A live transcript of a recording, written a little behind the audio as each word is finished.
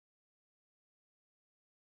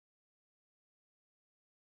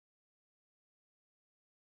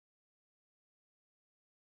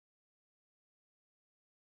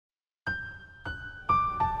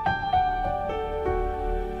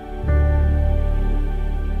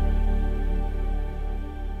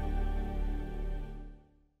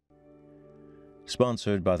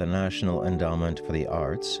sponsored by the National Endowment for the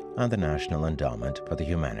Arts and the National Endowment for the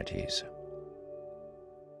Humanities.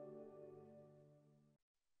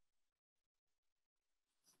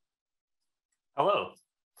 Hello,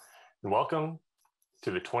 and welcome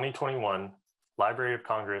to the 2021 Library of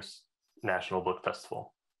Congress National Book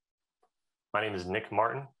Festival. My name is Nick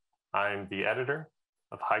Martin. I'm the editor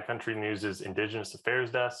of High Country News' Indigenous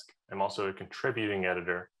Affairs desk. I'm also a contributing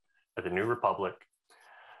editor at the New Republic,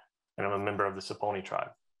 and I'm a member of the Saponi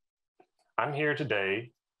tribe. I'm here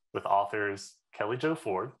today with authors Kelli Jo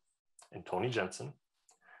Ford and Toni Jensen,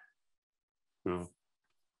 who've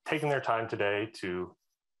taken their time today to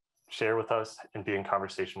share with us and be in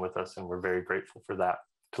conversation with us, and we're very grateful for that.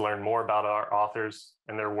 To learn more about our authors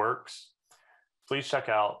and their works, please check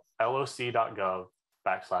out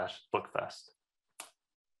loc.gov/bookfest.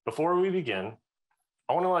 Before we begin,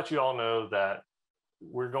 I want to let you all know that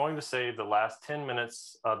we're going to save the last 10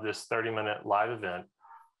 minutes of this 30-minute live event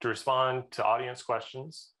to respond to audience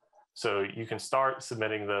questions, so you can start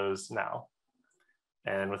submitting those now.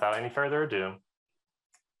 And without any further ado,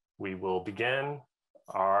 we will begin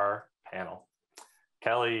our panel.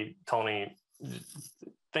 Kelli, Toni,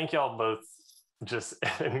 thank y'all both just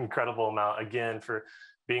an incredible amount again for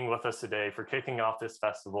being with us today, for kicking off this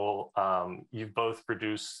festival. You've both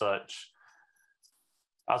produced such,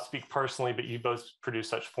 I'll speak personally, but you both produce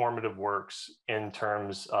such formative works in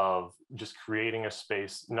terms of just creating a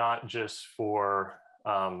space, not just for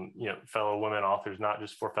fellow women authors, not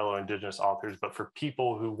just for fellow Indigenous authors, but for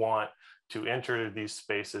people who want to enter these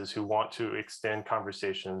spaces, who want to extend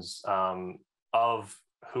conversations of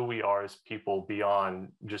who we are as people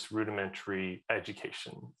beyond just rudimentary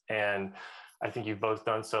education. And I think you've both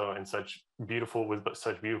done so in such beautiful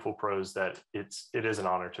prose that it is an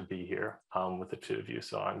honor to be here with the two of you.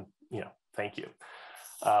 So thank you.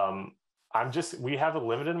 We have a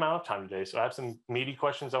limited amount of time today, so I have some meaty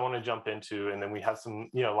questions I want to jump into, and then we have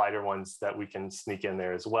some lighter ones that we can sneak in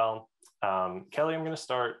there as well. Kelli, I'm going to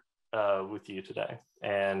start with you today,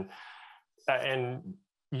 and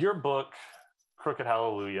your book, Crooked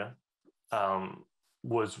Hallelujah,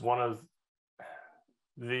 was one of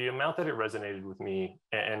the amount that it resonated with me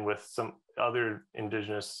and with some other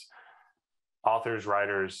Indigenous authors,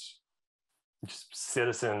 writers, just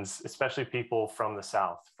citizens, especially people from the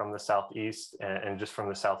South, from the Southeast, and just from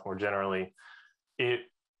the South more generally. It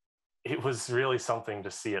was really something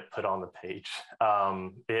to see it put on the page.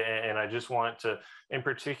 And I just want to, in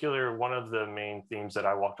particular, one of the main themes that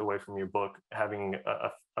I walked away from your book having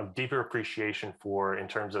a deeper appreciation for, in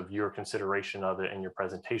terms of your consideration of it and your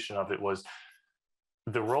presentation of it, was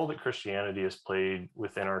the role that Christianity has played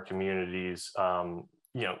within our communities,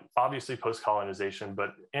 obviously post-colonization,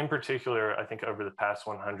 but in particular, I think over the past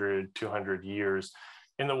 100, 200 years,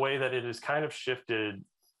 in the way that it has kind of shifted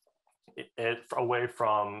it away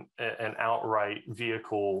from an outright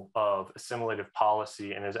vehicle of assimilative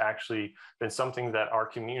policy, and has actually been something that our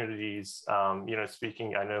communities,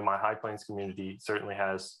 speaking, I know my High Plains community certainly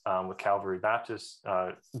has with Calvary Baptist,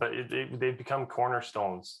 but they've become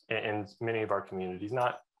cornerstones in many of our communities,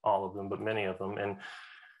 not all of them, but many of them,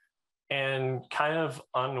 and kind of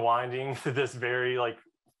unwinding this very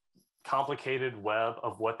complicated web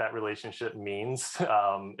of what that relationship means,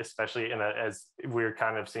 especially as we're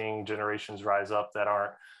kind of seeing generations rise up that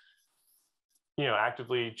aren't,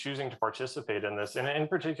 actively choosing to participate in this. And in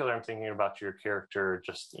particular, I'm thinking about your character,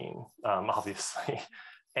 Justine, obviously.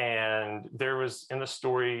 And there was in the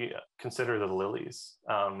story, Consider the Lilies.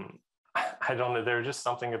 I don't know, there's just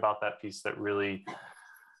something about that piece that really,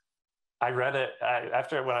 I read it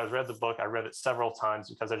when I read the book, I read it several times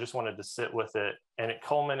because I just wanted to sit with it. And it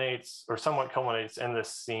somewhat culminates in this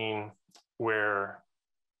scene where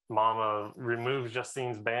Mama removes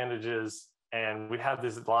Justine's bandages, and we have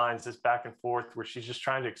these lines, this back and forth where she's just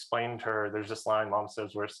trying to explain to her. There's this line Mom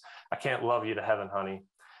says where it's, "I can't love you to heaven, honey."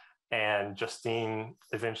 And Justine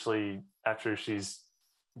eventually, after she's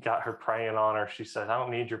got her praying on her, she says, "I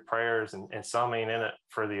don't need your prayers, and some ain't in it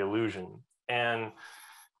for the illusion."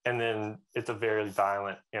 And then it's a very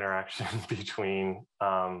violent interaction between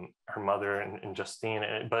her mother and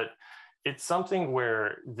Justine. But it's something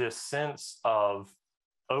where this sense of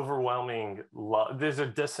overwhelming love, there's a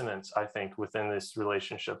dissonance, I think, within this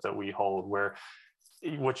relationship that we hold, where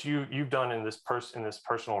what you've done in this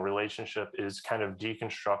personal relationship is kind of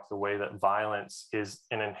deconstruct the way that violence has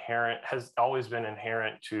always been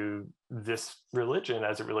inherent to this religion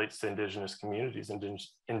as it relates to Indigenous communities,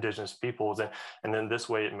 Indigenous peoples, and then this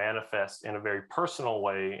way it manifests in a very personal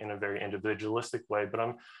way, in a very individualistic way. But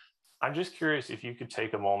I'm just curious if you could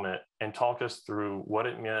take a moment and talk us through what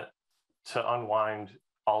it meant to unwind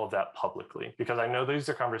all of that publicly? Because I know these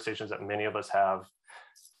are conversations that many of us have,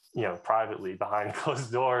 you know, privately behind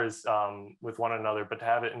closed doors with one another, but to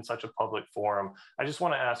have it in such a public forum, I just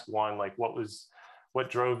want to ask, one, like, what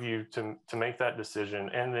drove you to make that decision?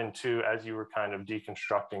 And then two, as you were kind of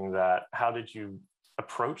deconstructing that, how did you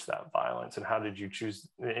approach that violence, and how did you choose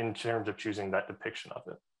in terms of choosing that depiction of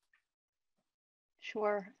it?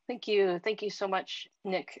 Sure. Thank you. Thank you so much,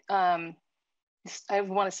 Nick. I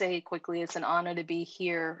want to say quickly, it's an honor to be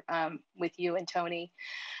here with you and Toni.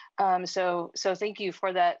 So thank you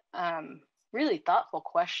for that really thoughtful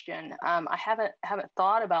question. I haven't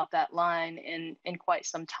thought about that line in quite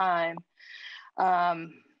some time, but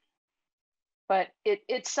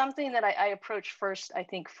it's something that I approach first, I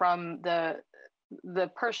think, from the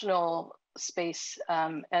personal space,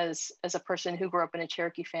 as a person who grew up in a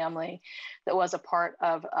Cherokee family that was a part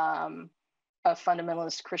of a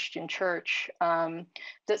fundamentalist Christian church,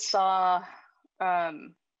 that saw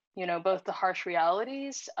both the harsh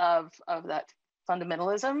realities of that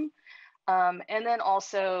fundamentalism, and then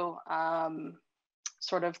also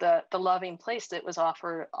sort of the loving place that was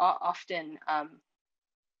often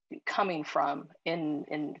coming from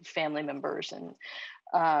in family members. And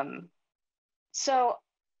so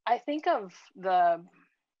I think of the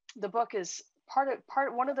book as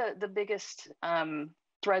one of the biggest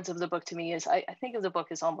threads of the book to me is I think of the book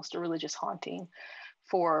as almost a religious haunting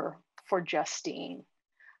for Justine.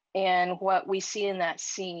 And what we see in that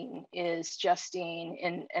scene is Justine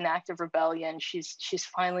in an act of rebellion. She's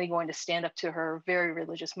finally going to stand up to her very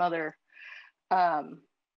religious mother, and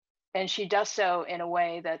she does so in a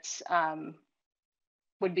way that's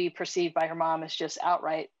would be perceived by her mom as just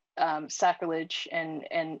outright sacrilege and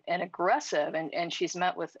aggressive, and she's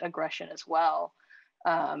met with aggression as well.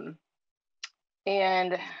 And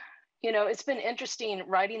it's been interesting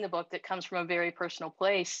writing the book that comes from a very personal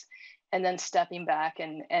place, and then stepping back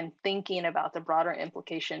and thinking about the broader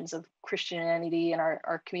implications of Christianity in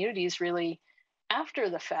our communities really after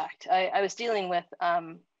the fact. I was dealing with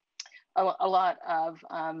a lot of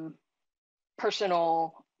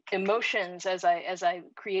personal emotions as I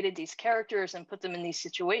created these characters and put them in these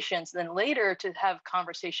situations. Then later to have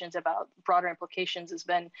conversations about broader implications has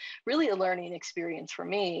been really a learning experience for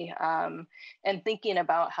me, and thinking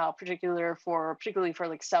about how particularly for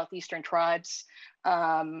like Southeastern tribes,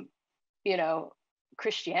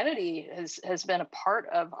 Christianity has been a part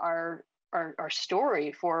of our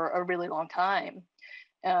story for a really long time,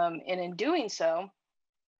 and in doing so,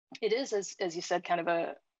 it is, as you said, kind of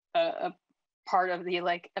a part of the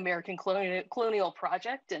American colonial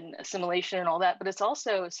project and assimilation and all that, but it's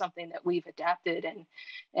also something that we've adapted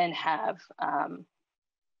and have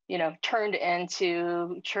turned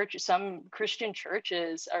into church. Some Christian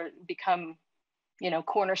churches are become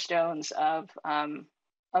cornerstones of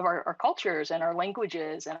our cultures and our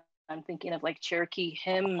languages. And I'm thinking of like Cherokee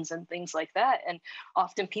hymns and things like that. And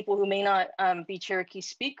often people who may not be Cherokee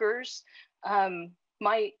speakers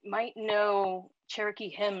might know Cherokee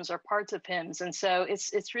hymns or parts of hymns. And so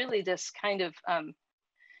it's really this kind of,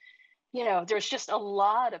 there's just a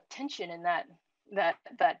lot of tension in that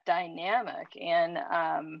dynamic. And,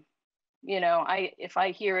 if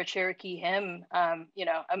I hear a Cherokee hymn, I'm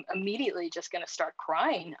immediately just going to start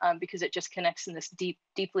crying because it just connects in this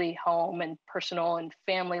deeply home and personal and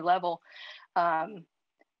family level.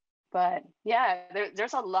 But yeah,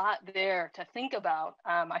 there's a lot there to think about.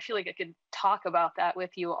 I feel like I could talk about that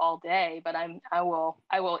with you all day, but I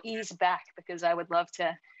will ease back because I would love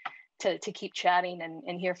to keep chatting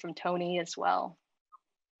and hear from Toni as well.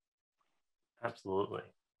 Absolutely.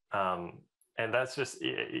 And that's just,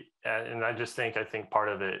 and I think part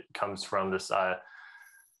of it comes from this,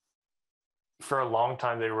 for a long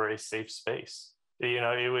time, they were a safe space.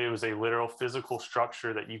 It was a literal physical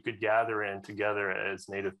structure that you could gather in together as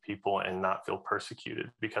Native people and not feel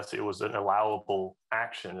persecuted because it was an allowable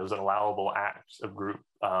action. It was an allowable act of group,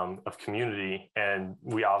 of community. And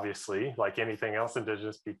we obviously, like anything else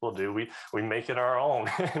Indigenous people do, we make it our own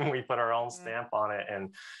and we put our own stamp on it.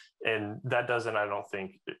 And that doesn't, I don't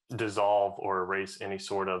think, dissolve or erase any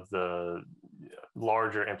sort of the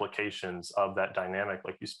larger implications of that dynamic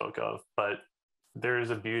like you spoke of. But there is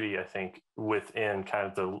a beauty, I think, within kind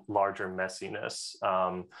of the larger messiness,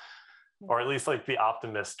 or at least like the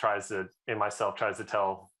optimist tries to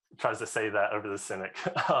say that over the cynic.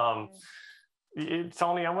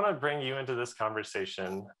 Toni, I want to bring you into this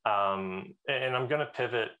conversation, and I'm going to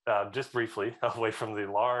pivot just briefly away from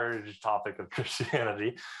the large topic of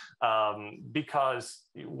Christianity, because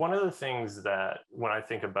one of the things that when I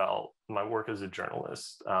think about my work as a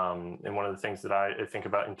journalist, and one of the things that I think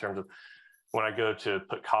about in terms of when I go to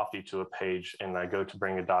put coffee to a page and I go to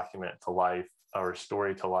bring a document to life, or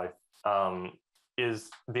story to life is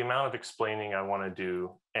the amount of explaining I want to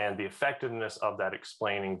do and the effectiveness of that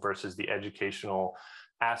explaining versus the educational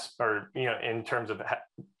aspect, in terms of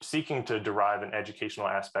seeking to derive an educational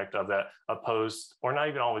aspect of that, opposed, or not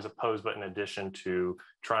even always opposed, but in addition to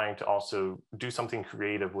trying to also do something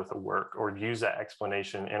creative with a work or use that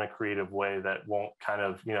explanation in a creative way that won't kind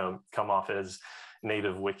of, come off as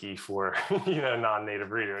native wiki for,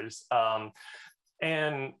 non-native readers.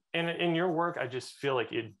 And in your work, I just feel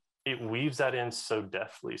like it weaves that in so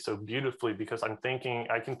deftly, so beautifully, because I'm thinking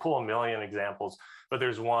I can pull a million examples, but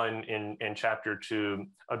there's one in chapter 2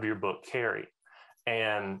 of your book, Carrie,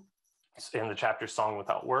 and in the chapter Song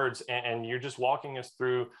Without Words, and you're just walking us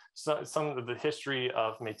through some of the history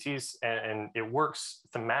of Métis, and it works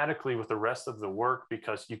thematically with the rest of the work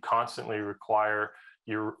because you constantly require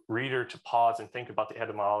your reader to pause and think about the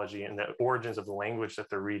etymology and the origins of the language that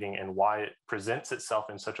they're reading and why it presents itself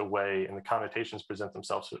in such a way, and the connotations present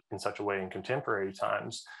themselves in such a way in contemporary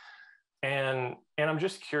times. And I'm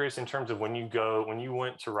just curious in terms of when you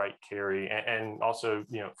went to write Carrie, and also,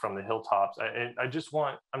 from the hilltops,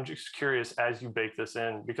 I'm just curious as you bake this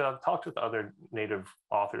in, because I've talked with other Native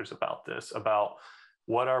authors about this, about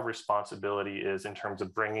what our responsibility is in terms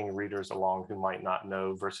of bringing readers along who might not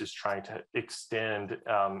know versus trying to extend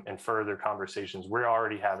and further conversations we're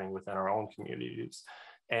already having within our own communities.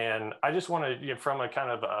 And I just want to, from a kind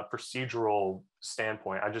of a procedural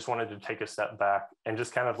standpoint, I just wanted to take a step back and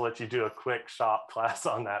just kind of let you do a quick shop class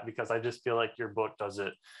on that, because I just feel like your book does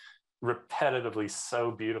it repetitively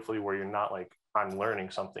so beautifully, where you're not like, I'm learning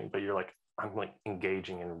something, but you're like, I'm like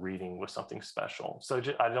engaging and reading with something special. So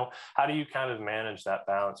how do you kind of manage that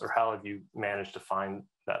balance, or how have you managed to find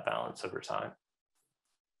that balance over time?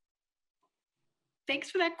 Thanks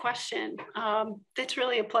for that question. It's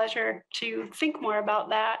really a pleasure to think more about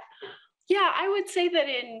that. Yeah, I would say that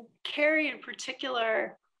in Carrie in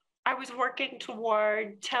particular, I was working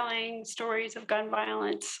toward telling stories of gun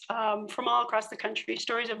violence from all across the country,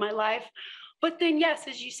 stories of my life. But then, yes,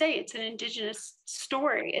 as you say, it's an Indigenous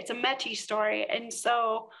story. It's a Métis story. And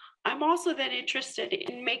so I'm also then interested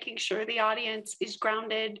in making sure the audience is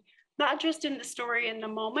grounded, not just in the story in the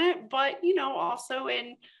moment, but, also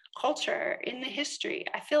in culture, in the history.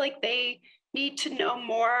 I feel like they need to know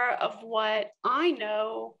more of what I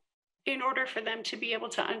know in order for them to be able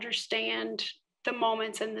to understand the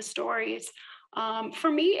moments and the stories.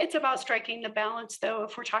 For me, it's about striking the balance, though,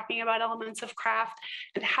 if we're talking about elements of craft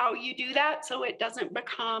and how you do that so it doesn't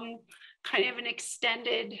become kind of an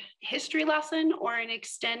extended history lesson or an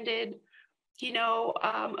extended,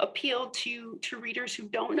 appeal to readers who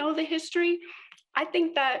don't know the history. I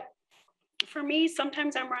think that for me,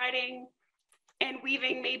 sometimes I'm writing and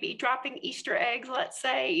weaving, maybe dropping Easter eggs, let's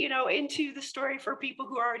say, into the story for people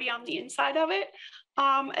who are already on the inside of it.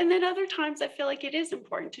 And then other times I feel like it is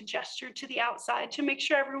important to gesture to the outside to make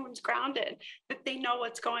sure everyone's grounded, that they know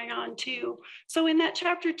what's going on too. So in that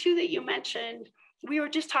chapter 2 that you mentioned, we were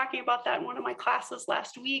just talking about that in one of my classes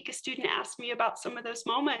last week. A student asked me about some of those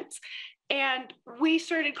moments. And we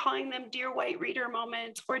started calling them Dear White Reader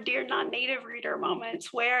moments or Dear Non-Native Reader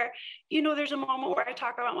moments, where, there's a moment where I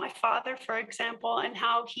talk about my father, for example, and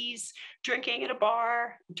how he's drinking at a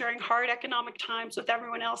bar during hard economic times with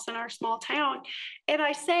everyone else in our small town. And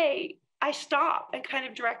I stop and kind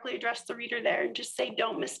of directly address the reader there and just say,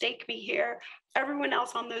 don't mistake me here. Everyone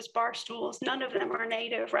else on those bar stools, none of them are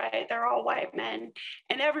Native, right? They're all white men.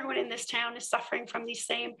 And everyone in this town is suffering from these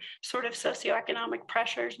same sort of socioeconomic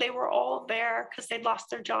pressures. They were all there because they'd lost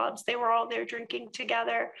their jobs. They were all there drinking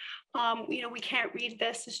together. We can't read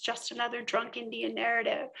this as just another drunk Indian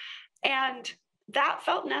narrative. And that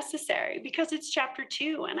felt necessary because it's chapter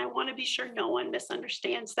 2 and I want to be sure no one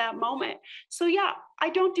misunderstands that moment. So yeah, I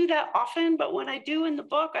don't do that often, but when I do in the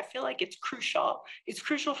book, I feel like it's crucial. It's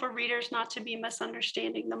crucial for readers not to be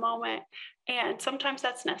misunderstanding the moment. And sometimes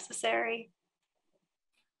that's necessary.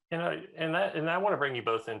 And I want to bring you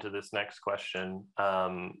both into this next question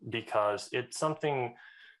because it's something.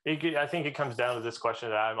 I think it comes down to this question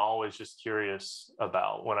that I'm always just curious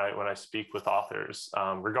about when I speak with authors,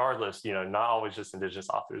 regardless, not always just Indigenous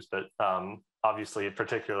authors, but obviously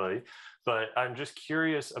particularly. But I'm just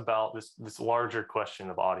curious about this larger question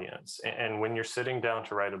of audience. And when you're sitting down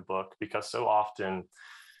to write a book, because so often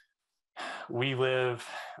we live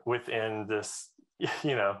within this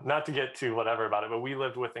you know, not to get too whatever about it, but we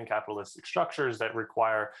lived within capitalistic structures that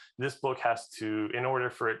require this book has to, in order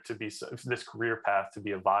for it to be, this career path to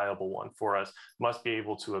be a viable one for us, must be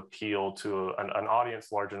able to appeal to an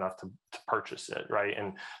audience large enough to purchase it, right?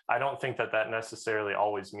 And I don't think that that necessarily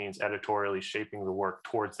always means editorially shaping the work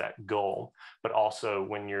towards that goal, but also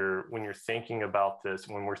when you're thinking about this,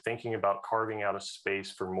 when we're thinking about carving out a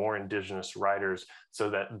space for more Indigenous writers so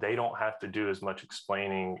that they don't have to do as much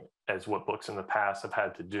explaining as what books in the past have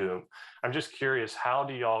had to do. I'm just curious, how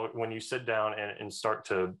do y'all, when you sit down and start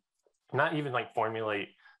to not even like formulate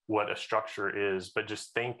what a structure is, but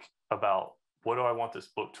just think about, what do I want this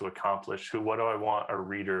book to accomplish? What do I want a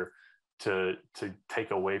reader to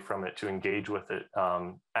take away from it, to engage with it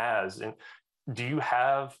as? And do you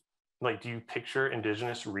have, like, do you picture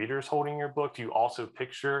Indigenous readers holding your book? Do you also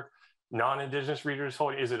picture non-Indigenous readers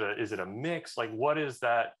holding? Is it a mix? Like, what is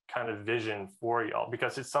that kind of vision for y'all?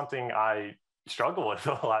 Because it's something I struggle with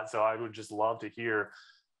a lot. So I would just love to hear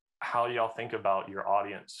how y'all think about your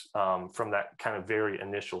audience from that kind of very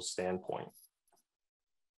initial standpoint.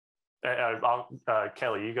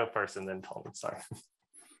 Kelly, you go first, and then Toni. Sorry.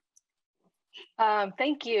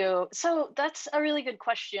 Thank you. So that's a really good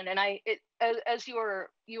question, and as you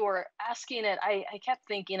were asking it, I kept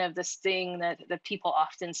thinking of this thing that people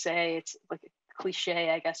often say. It's like a cliche,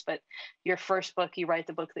 I guess, but your first book, you write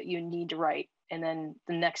the book that you need to write, and then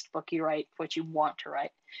the next book you write what you want to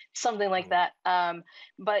write, something like that.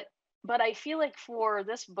 But I feel like for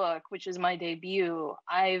this book, which is my debut,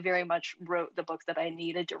 I very much wrote the book that I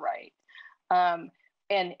needed to write.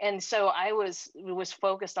 And so I was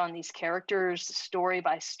focused on these characters, story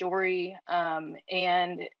by story.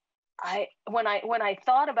 And when I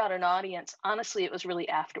thought about an audience, honestly, it was really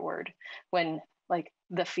afterward, when like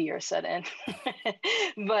the fear set in.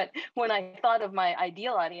 But when I thought of my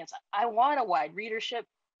ideal audience, I want a wide readership.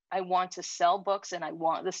 I want to sell books, and I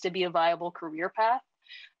want this to be a viable career path.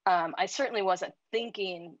 I certainly wasn't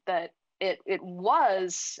thinking that it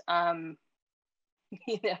was.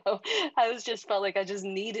 You know, I just felt like I just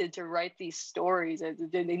needed to write these stories.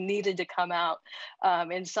 They needed to come out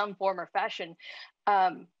in some form or fashion.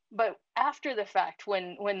 But after the fact,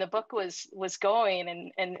 when the book was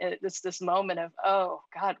going, and it's this moment of, oh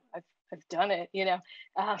God, I've done it. You know,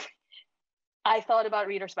 I thought about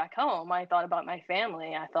readers back home. I thought about my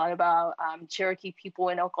family. I thought about Cherokee people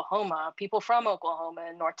in Oklahoma, people from Oklahoma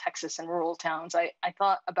and North Texas and rural towns. I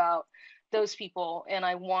thought about those people, and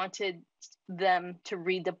I wanted them to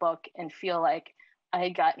read the book and feel like I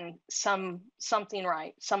had gotten something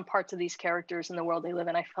right, some parts of these characters in the world they live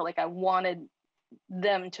in. I felt like I wanted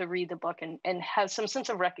them to read the book and have some sense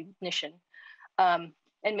of recognition, and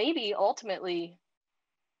maybe ultimately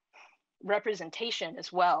representation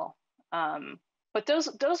as well. But those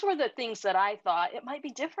were the things that I thought. It might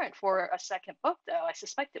be different for a second book, though. I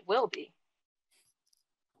suspect it will be.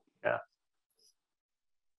 Yeah.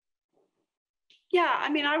 Yeah, I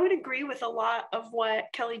mean, I would agree with a lot of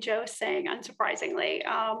what Kelli Jo is saying, unsurprisingly.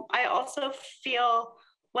 I also feel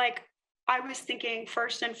like I was thinking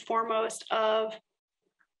first and foremost of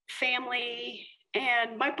family,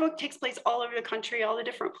 and my book takes place all over the country, all the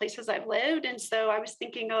different places I've lived. And so I was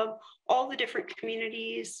thinking of all the different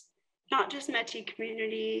communities, not just Métis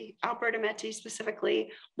community, Alberta Métis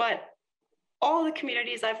specifically, but all the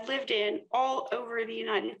communities I've lived in all over the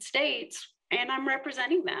United States, and I'm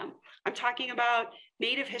representing them. I'm talking about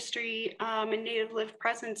Native history and Native lived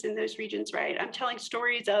presence in those regions, right? I'm telling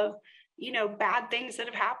stories of, you know, bad things that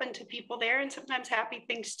have happened to people there, and sometimes happy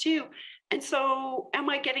things too. And so am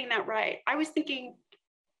I getting that right? I was thinking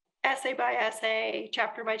essay by essay,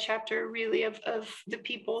 chapter by chapter, really of the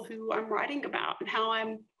people who I'm writing about and how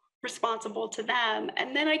I'm responsible to them.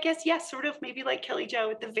 And then I guess, yes, sort of maybe like Kelli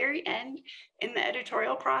Jo at the very end in the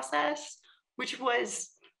editorial process, which was,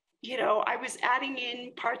 you know, I was adding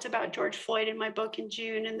in parts about George Floyd in my book in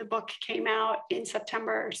June, and the book came out in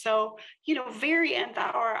September. So, you know, very nth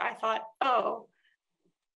hour, I thought, oh,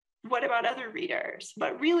 what about other readers?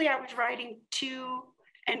 But really, I was writing to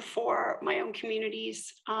and for my own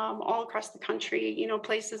communities all across the country, you know,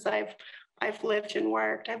 places I've lived and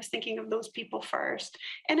worked. I was thinking of those people first.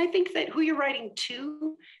 And I think that who you're writing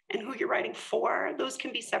to and who you're writing for, those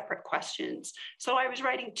can be separate questions. So I was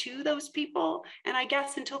writing to those people. And I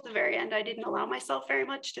guess until the very end, I didn't allow myself very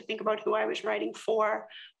much to think about who I was writing for.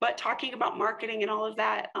 But talking about marketing and all of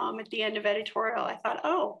that at the end of editorial, I thought,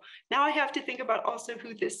 oh, now I have to think about also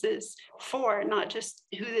who this is for, not just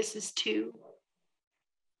who this is to.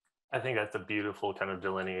 I think that's a beautiful kind of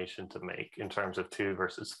delineation to make in terms of 2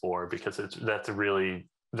 versus 4, because that's a really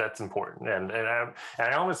that's important. And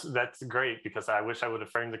I almost, that's great, because I wish I would have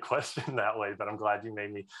framed the question that way, but I'm glad you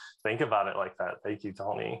made me think about it like that. Thank you,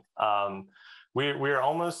 Toni. We're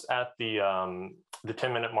almost at the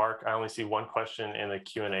 10-minute mark. I only see one question in the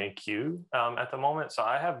Q&A queue at the moment. So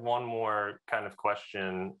I have one more kind of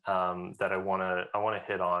question that I want to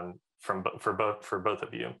hit on for both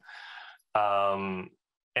of you.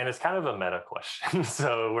 And it's kind of a meta question.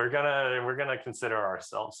 So we're gonna consider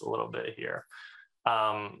ourselves a little bit here.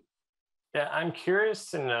 Yeah, I'm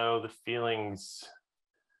curious to know the feelings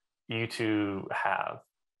you two have,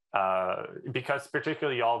 because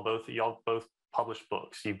particularly y'all both published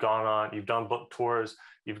books. You've done book tours,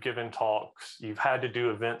 you've given talks, you've had to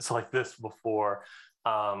do events like this before,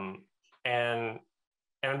 and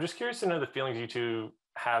I'm just curious to know the feelings you two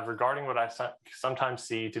have regarding what I sometimes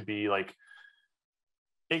see to be like,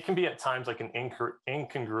 it can be at times like an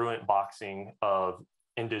incongruent boxing of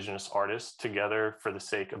Indigenous artists together for the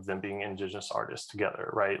sake of them being Indigenous artists together,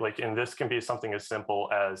 right? Like, and this can be something as simple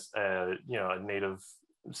as a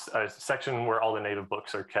section where all the Native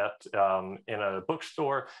books are kept in a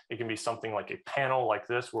bookstore. It can be something like a panel like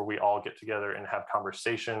this, where we all get together and have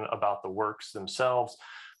conversation about the works themselves.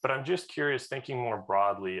 But I'm just curious, thinking more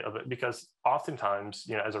broadly of it, because oftentimes,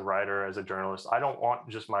 as a writer, as a journalist, I don't want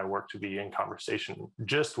just my work to be in conversation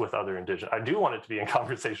just with other Indigenous. I do want it to be in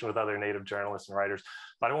conversation with other Native journalists and writers,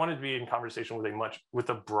 but I want it to be in conversation with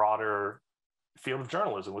a broader field of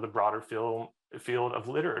journalism, with a broader field of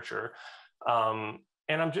literature. And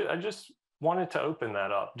I just wanted to open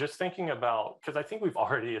that up, just thinking about, because I think we've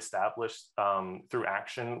already established through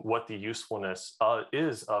action what the usefulness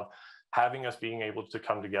is of having us being able to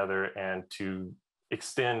come together and to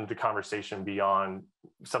extend the conversation beyond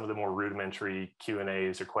some of the more rudimentary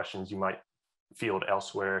Q&As or questions you might field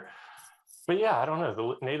elsewhere. But yeah, I don't know,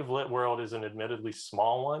 the Native lit world is an admittedly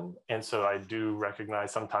small one. And so I do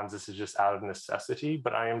recognize sometimes this is just out of necessity,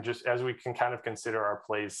 but I am just, as we can kind of consider our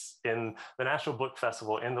place in the National Book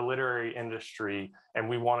Festival, in the literary industry, and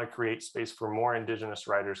we want to create space for more Indigenous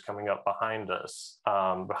writers coming up behind us,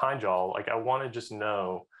 behind y'all, like I want to just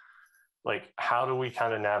know, like, how do we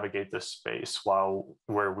kind of navigate this space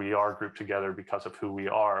where we are grouped together because of who we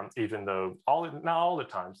are, even though not all the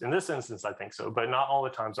times, in this instance, I think so, but not all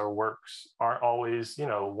the times our works aren't always,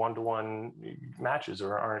 one-to-one matches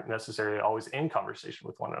or aren't necessarily always in conversation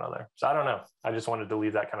with one another. So I don't know. I just wanted to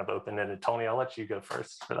leave that kind of open-ended. Toni, I'll let you go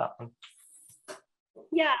first for that one.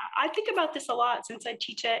 Yeah, I think about this a lot since I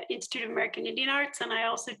teach at Institute of American Indian Arts, and I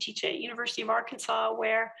also teach at University of Arkansas,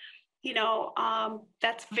 where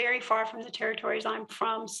that's very far from the territories I'm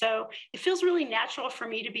from. So it feels really natural for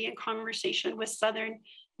me to be in conversation with Southern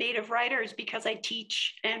Native writers, because I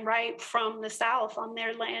teach and write from the South, on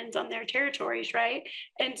their lands, on their territories, right?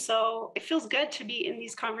 And so it feels good to be in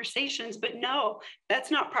these conversations, but no, that's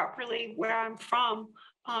not properly where I'm from.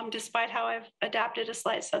 Despite how I've adapted a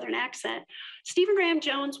slight Southern accent. Stephen Graham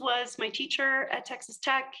Jones was my teacher at Texas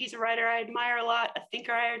Tech. He's a writer I admire a lot, a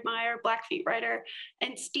thinker I admire, Blackfeet writer.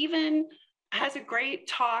 And Stephen has a great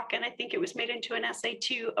talk, and I think it was made into an essay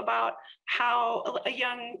too, about how a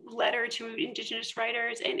young letter to Indigenous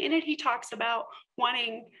writers. And in it, he talks about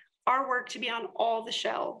wanting our work to be on all the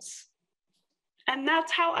shelves. And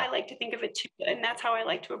that's how I like to think of it too. And that's how I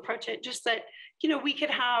like to approach it. Just that, we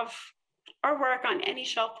could have our work on any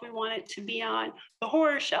shelf we want it to be on, the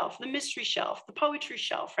horror shelf, the mystery shelf, the poetry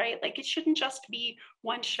shelf, right? Like, it shouldn't just be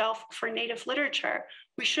one shelf for Native literature.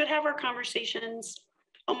 We should have our conversations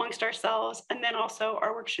amongst ourselves, and then also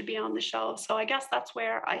our work should be on the shelves. So I guess that's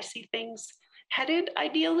where I see things headed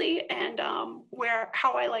ideally, and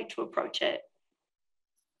how I like to approach it.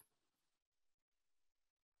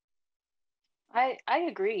 I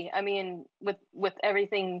agree. I mean, with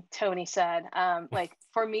everything Toni said, like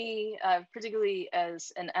for me, particularly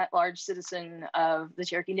as an at-large citizen of the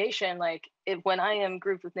Cherokee Nation, like when I am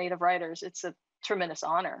grouped with Native writers, it's a tremendous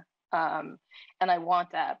honor, and I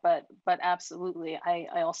want that. But absolutely,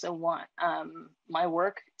 I also want my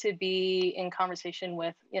work to be in conversation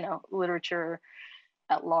with literature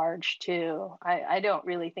at large too. I don't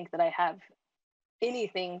really think that I have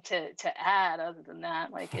anything to add other than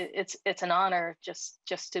that. Like it's an honor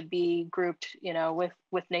just to be grouped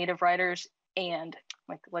with Native writers, and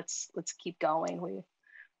like let's keep going.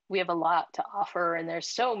 We have a lot to offer, and there's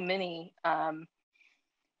so many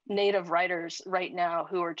Native writers right now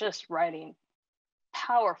who are just writing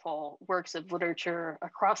powerful works of literature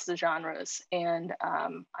across the genres, and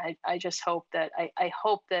I just hope that I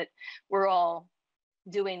hope that we're all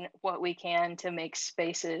doing what we can to make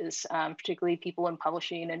spaces, particularly people in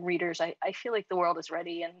publishing and readers. I feel like the world is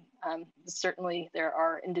ready, and certainly there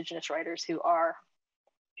are Indigenous writers who are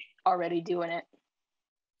already doing it.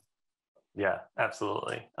 Yeah,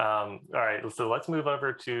 absolutely. All right, so let's move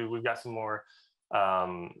over to, we've got some more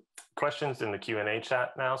questions in the Q&A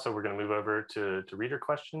chat now. So we're going to move over to reader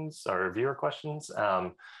questions or viewer questions.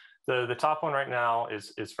 The top one right now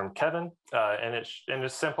is from Kevin, and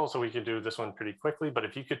it's simple, so we could do this one pretty quickly. But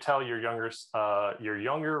if you could tell your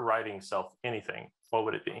younger writing self anything, what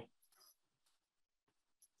would it be?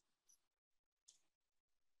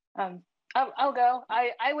 I'll go.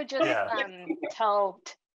 I would just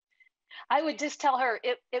I would just tell her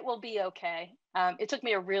it will be okay. It took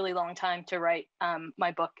me a really long time to write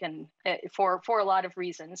my book, and for a lot of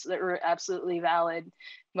reasons that were absolutely valid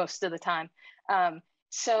most of the time.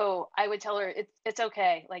 So I would tell her it's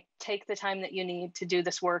okay. Like, take the time that you need to do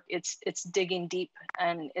this work. It's digging deep,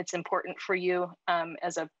 and it's important for you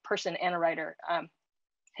as a person and a writer.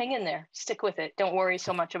 Hang in there, stick with it. Don't worry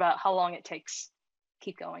so much about how long it takes.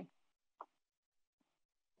 Keep going.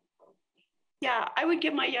 Yeah, I would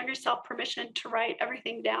give my younger self permission to write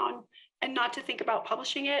everything down and not to think about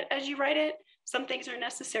publishing it as you write it. Some things are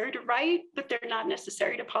necessary to write, but they're not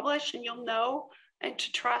necessary to publish, and you'll know, and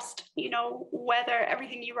to trust, whether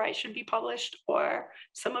everything you write should be published or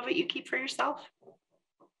some of it you keep for yourself.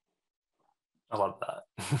 I love that.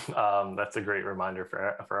 That's a great reminder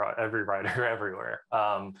for every writer everywhere.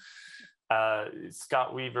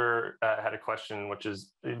 Scott Weaver had a question, which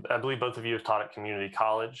is, I believe both of you have taught at community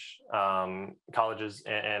colleges,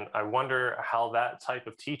 and I wonder how that type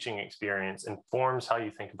of teaching experience informs how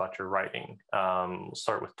you think about your writing. We'll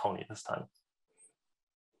start with Toni this time.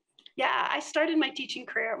 Yeah, I started my teaching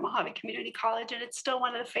career at Mojave Community College, and it's still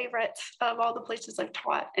one of the favorites of all the places I've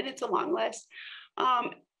taught, and it's a long list.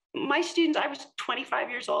 My students, I was 25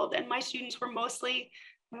 years old, and my students were mostly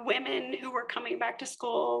women who were coming back to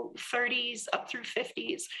school, 30s up through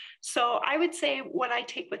 50s. So I would say what I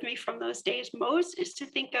take with me from those days most is to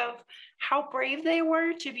think of how brave they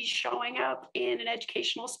were to be showing up in an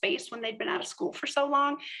educational space when they'd been out of school for so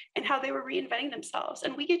long, and how they were reinventing themselves.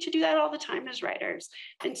 And we get to do that all the time as writers.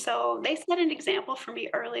 And so they set an example for me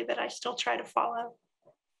early that I still try to follow.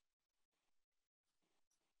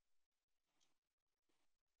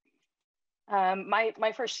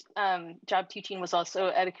 My first job teaching was also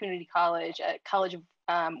at a community college, at College of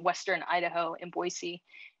Western Idaho in Boise.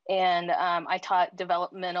 And I taught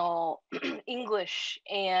developmental English.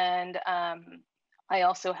 And I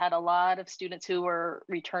also had a lot of students who were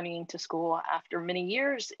returning to school after many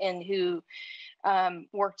years, and who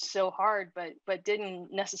worked so hard, but didn't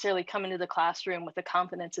necessarily come into the classroom with the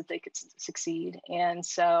confidence that they could succeed. And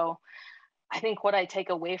so I think what I take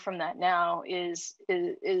away from that now is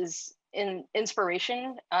in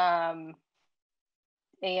inspiration, and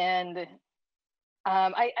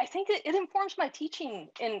I think it informs my teaching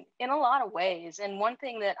in a lot of ways. And one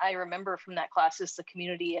thing that I remember from that class is the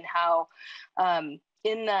community, and how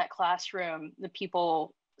in that classroom the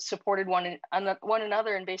people supported one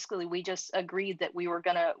another, and basically we just agreed that we were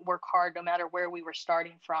going to work hard no matter where we were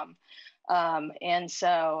starting from. And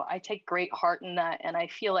so I take great heart in that, and I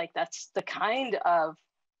feel like that's the kind of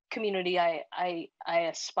community I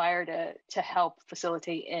aspire to help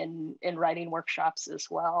facilitate in writing workshops as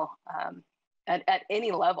well, at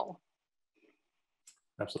any level.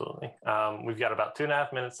 Absolutely. We've got about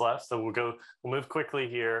 2.5 minutes left, so we'll move quickly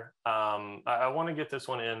here. I want to get this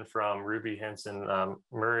one in from Ruby Henson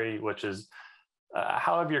Murray, which is,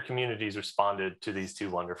 how have your communities responded to these 2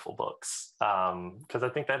 wonderful books? Because I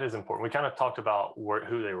think that is important. We kind of talked about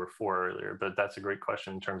who they were for earlier, but that's a great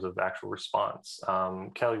question in terms of actual response.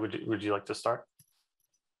 Kelly, would you like to start?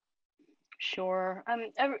 Sure.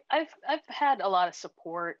 I've had a lot of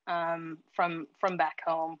support from back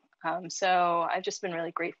home. So I've just been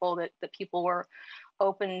really grateful that people were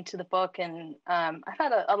open to the book, and I've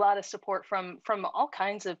had a lot of support from all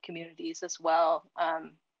kinds of communities as well.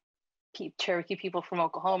 Cherokee people from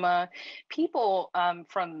Oklahoma, people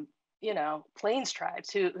from Plains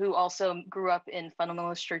tribes who also grew up in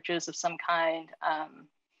fundamentalist churches of some kind. I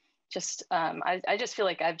just feel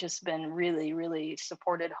like I've just been really, really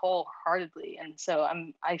supported wholeheartedly, and so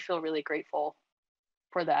I feel really grateful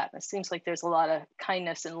for that. It seems like there's a lot of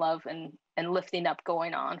kindness and love and lifting up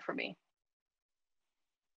going on for me.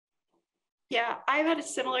 Yeah, I've had a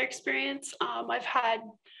similar experience. I've had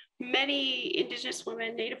many Indigenous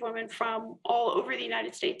women, Native women from all over the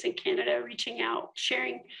United States and Canada reaching out,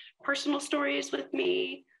 sharing personal stories with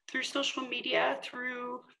me through social media,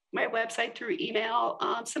 through my website, through email.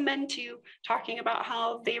 Some men too, talking about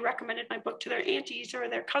how they recommended my book to their aunties or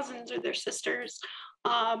their cousins or their sisters.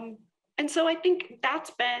 And so I think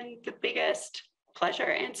that's been the biggest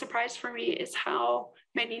pleasure and surprise for me, is how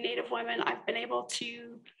many Native women I've been able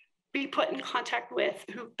to be put in contact with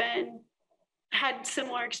who've been had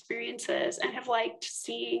similar experiences and have liked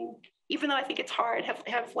seeing, even though I think it's hard,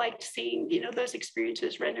 have liked seeing, those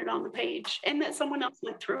experiences rendered on the page and that someone else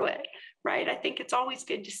went through it, right? I think it's always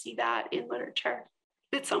good to see that in literature,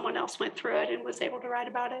 that someone else went through it and was able to write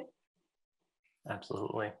about it.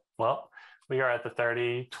 Absolutely. Well, we are at the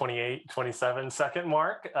 30, 28, 27 second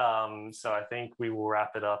mark. So I think we will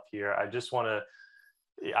wrap it up here.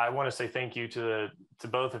 I want to say thank you to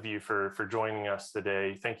both of you for joining us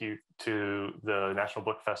today. Thank you to the National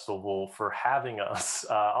Book Festival for having us,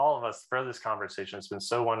 all of us, for this conversation. It's been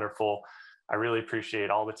so wonderful. I really appreciate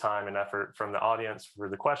all the time and effort from the audience for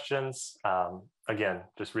the questions. Again,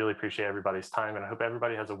 just really appreciate everybody's time, and I hope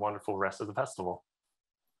everybody has a wonderful rest of the festival.